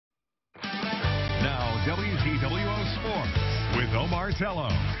WTWO Sports with Omar Tello.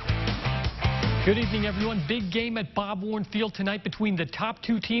 Good evening, everyone. Big game at Bob Warren Field tonight between the top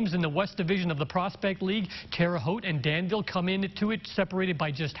two teams in the West Division of the Prospect League. Terre Haute and Danville come into it separated by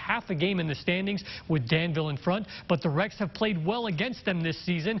just half a game in the standings with Danville in front. But the Rex have played well against them this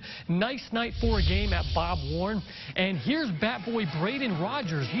season. Nice night for a game at Bob Warren. And here's bat boy Braden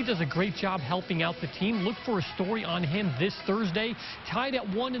Rogers. He does a great job helping out the team. Look for a story on him this Thursday. Tied at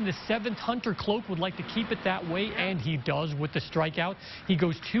 1 in the 7th. Hunter Cloak would like to keep it that way, and he does with the strikeout. He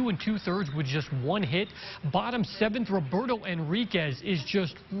goes 2 2/3 with just 1 hit. Bottom 7th, Roberto Enriquez is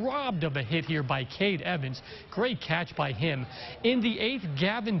just robbed of a hit here by Cade Evans. Great catch by him. In the 8th,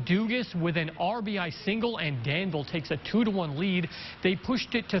 Gavin Dugas with an RBI single, and Danville takes a 2-1 lead. They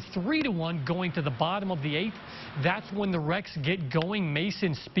pushed it to 3-1 going to the bottom of the 8th. That's when the Rex get going.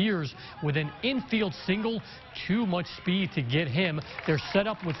 Mason Spears with an infield single. Too much speed to get him. They're set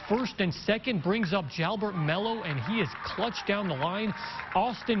up with first and second. Brings up Jalbert Mello, and he is clutched down the line.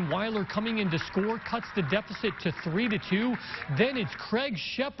 Austin Weiler coming in to score, cuts the deficit to 3-2. Then it's Craig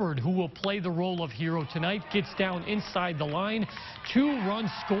Shepard who will play the role of hero tonight. Gets down inside the line. 2-run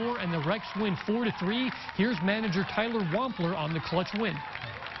score, and the Rex win 4-3. Here's manager Tyler Wampler on the clutch win.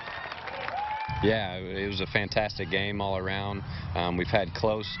 Yeah, it was a fantastic game all around. We've had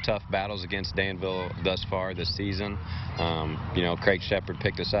close, tough battles against Danville thus far this season. You know, Craig Shepard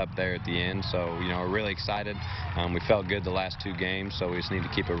picked us up there at the end, so, you know, we're really excited. We felt good the last 2 games, so we just need to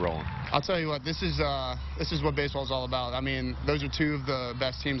keep it rolling. I'll tell you what, this is what baseball is all about. I mean, those are 2 of the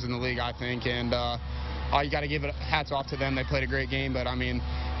best teams in the league, I think, and you got to give it hats off to them. They played a great game, but I mean,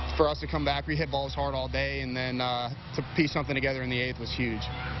 for us to come back, we hit balls hard all day, and then to piece something together in the 8th was huge.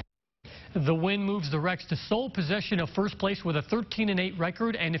 The win moves the Rex to sole possession of first place with a 13-8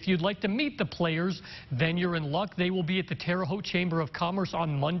 record. And if you'd like to meet the players, then you're in luck. They will be at the Terre Haute Chamber of Commerce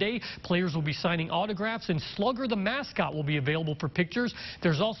on Monday. Players will be signing autographs, and Slugger the mascot will be available for pictures.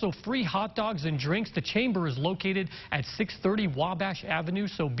 There's also free hot dogs and drinks. The chamber is located at 630 Wabash Avenue,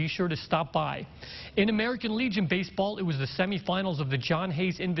 so be sure to stop by. In American Legion baseball, it was the semifinals of the John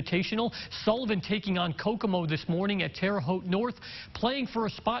Hayes Invitational. Sullivan taking on Kokomo this morning at Terre Haute North, playing for a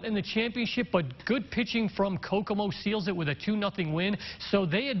spot in the championship. But good pitching from Kokomo seals it with a 2-0 win. So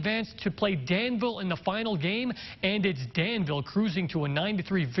they advance to play Danville in the final game, and it's Danville cruising to a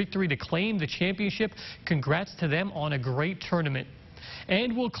 9-3 victory to claim the championship. Congrats to them on a great tournament.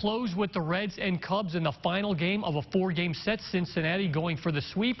 And we'll close with the Reds and Cubs in the final game of a 4-game set. Cincinnati going for the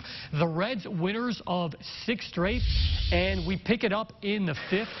sweep. The Reds winners of 6 straight, and we pick it up in the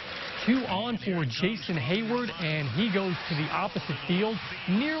 5th. 2 on for Jason Hayward, and he goes to the opposite field.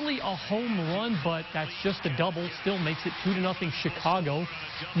 Nearly a home run, but that's just a double. Still makes it 2-0 Chicago.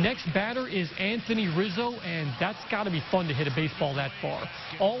 Next batter is Anthony Rizzo, and that's got to be fun to hit a baseball that far.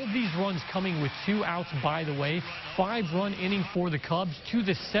 All of these runs coming with 2 outs, by the way. 5-run inning for the Cubs. To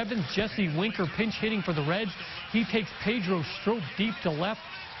the 7th, Jesse Winker pinch hitting for the Reds. He takes Pedro Strop deep to left.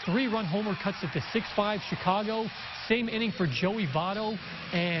 3-run homer cuts it to 6-5 Chicago. Same inning for Joey Votto,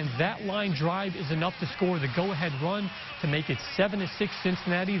 and that line drive is enough to score the go-ahead run to make it 7-6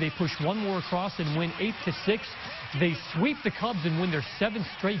 Cincinnati. They push 1 more across and win 8-6. They sweep the Cubs and win their 7th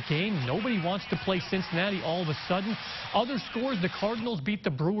straight game. Nobody wants to play Cincinnati all of a sudden. Other scores, the Cardinals beat the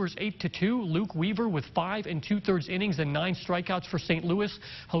Brewers 8-2. Luke Weaver with 5 2/3 innings and 9 strikeouts for St. Louis.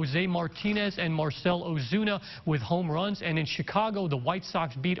 Jose Martinez and Marcell Ozuna with home runs. And in Chicago, the White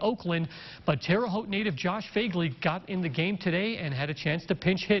Sox beat Oakland. But Terre Haute native Josh Fagley got in the game today and had a chance to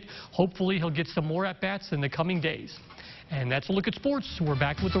pinch hit. Hopefully he'll get some more at-bats in the coming days. And that's a look at sports. We're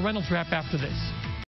back with the Reynolds Wrap after this.